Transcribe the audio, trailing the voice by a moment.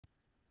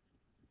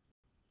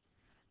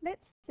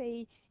Let's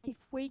see if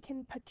we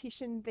can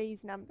partition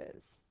these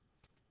numbers.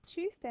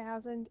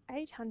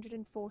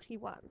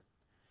 2,841.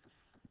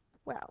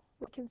 Well,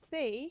 we can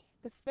see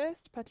the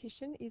first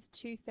partition is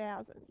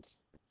 2,000.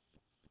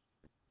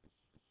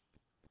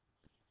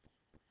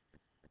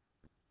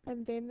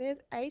 And then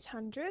there's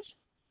 800,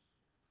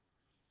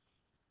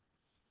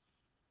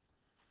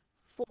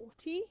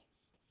 40,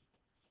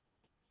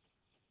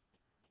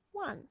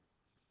 1.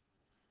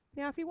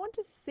 Now if we want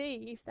to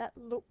see if that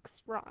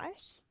looks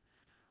right,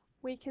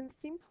 we can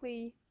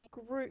simply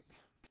group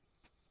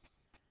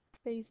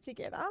these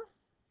together .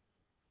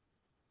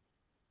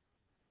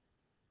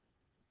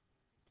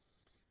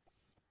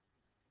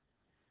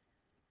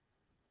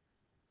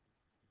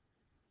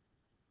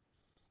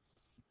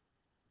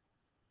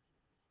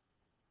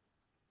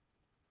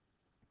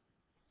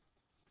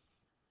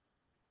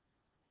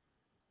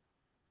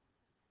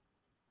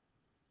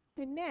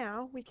 And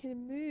now we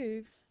can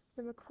move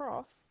them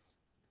across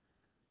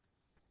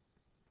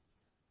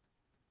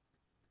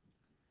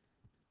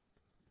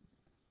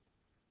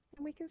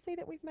and we can see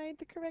that we've made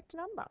the correct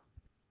number.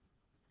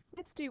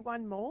 Let's do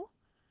one more.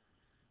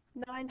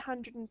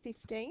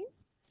 915.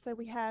 So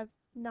we have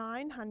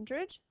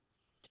 900.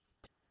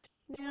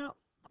 Now,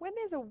 when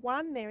there's a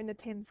 1 there in the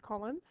tens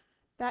column,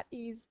 that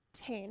is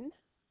 10.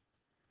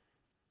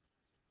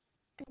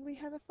 And we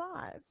have a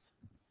 5.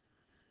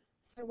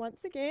 So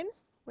once again,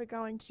 we're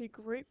going to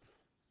group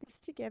this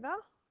together.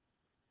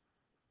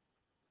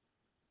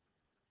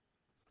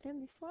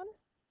 And this one.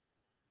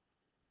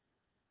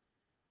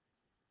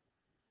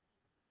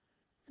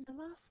 And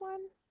the last one.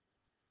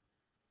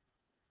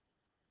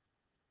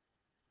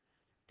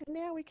 And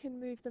now we can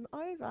move them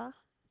over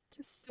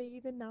to see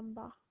the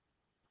number.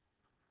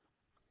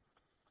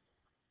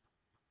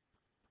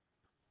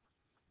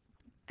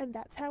 And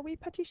that's how we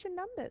partition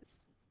numbers.